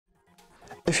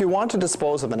If you want to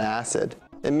dispose of an acid,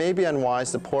 it may be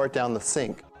unwise to pour it down the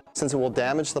sink, since it will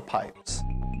damage the pipes.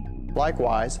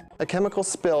 Likewise, a chemical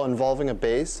spill involving a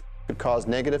base could cause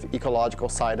negative ecological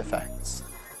side effects.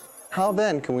 How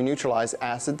then can we neutralize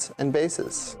acids and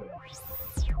bases?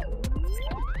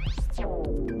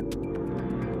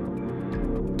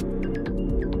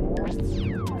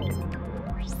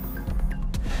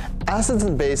 Acids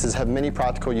and bases have many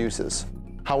practical uses.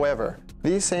 However,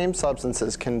 these same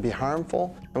substances can be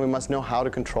harmful, and we must know how to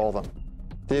control them.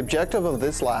 The objective of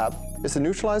this lab is to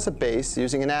neutralize a base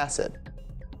using an acid.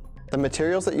 The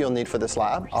materials that you'll need for this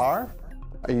lab are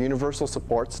a universal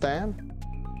support stand,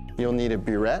 you'll need a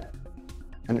burette,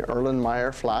 an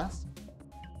Erlenmeyer flask,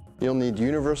 you'll need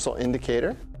universal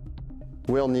indicator,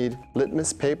 we'll need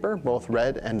litmus paper, both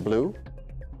red and blue,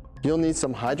 you'll need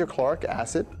some hydrochloric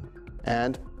acid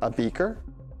and a beaker,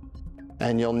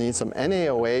 and you'll need some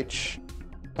NaOH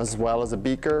as well as a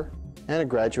beaker and a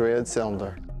graduated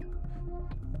cylinder.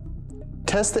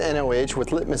 Test the NaOH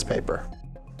with litmus paper.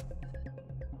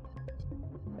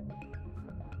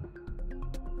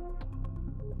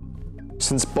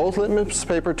 Since both litmus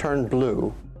paper turned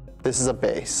blue, this is a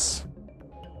base.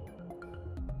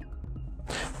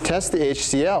 Test the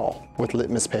HCl with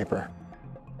litmus paper.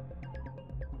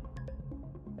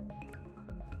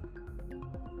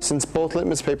 Since both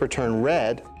litmus paper turned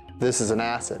red, this is an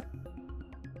acid.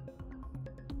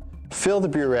 Fill the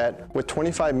burette with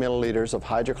 25 milliliters of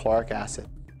hydrochloric acid.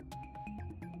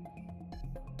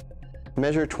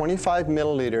 Measure 25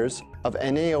 milliliters of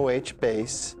NaOH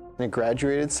base in a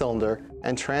graduated cylinder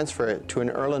and transfer it to an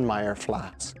Erlenmeyer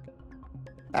flask.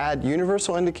 Add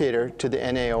universal indicator to the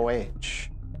NaOH.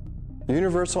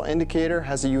 Universal indicator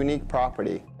has a unique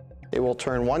property. It will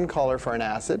turn one color for an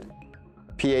acid,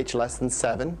 pH less than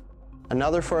 7,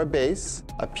 another for a base,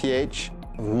 a pH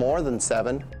of more than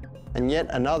 7, and yet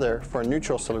another for a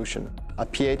neutral solution, a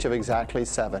pH of exactly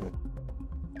 7.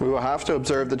 We will have to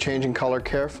observe the changing color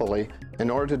carefully in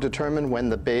order to determine when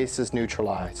the base is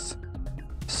neutralized.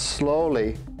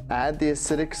 Slowly add the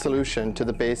acidic solution to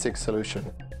the basic solution.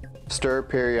 Stir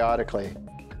periodically.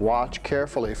 Watch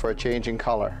carefully for a changing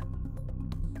color.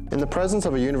 In the presence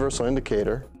of a universal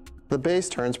indicator, the base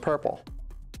turns purple.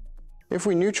 If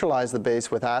we neutralize the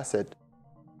base with acid,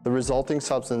 the resulting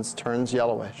substance turns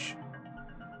yellowish.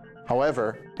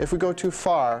 However, if we go too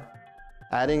far,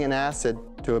 adding an acid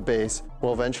to a base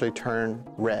will eventually turn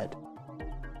red.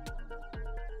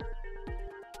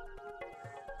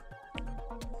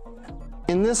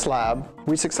 In this lab,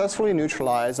 we successfully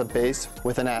neutralize a base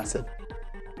with an acid.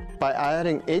 By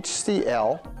adding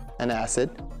HCl, an acid,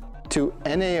 to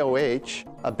NaOH,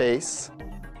 a base,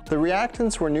 the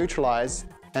reactants were neutralized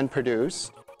and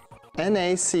produced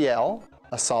NaCl,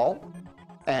 a salt,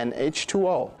 and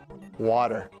H2O,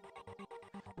 water.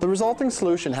 The resulting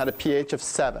solution had a pH of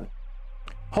 7.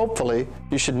 Hopefully,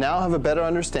 you should now have a better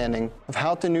understanding of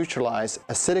how to neutralize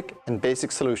acidic and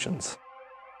basic solutions.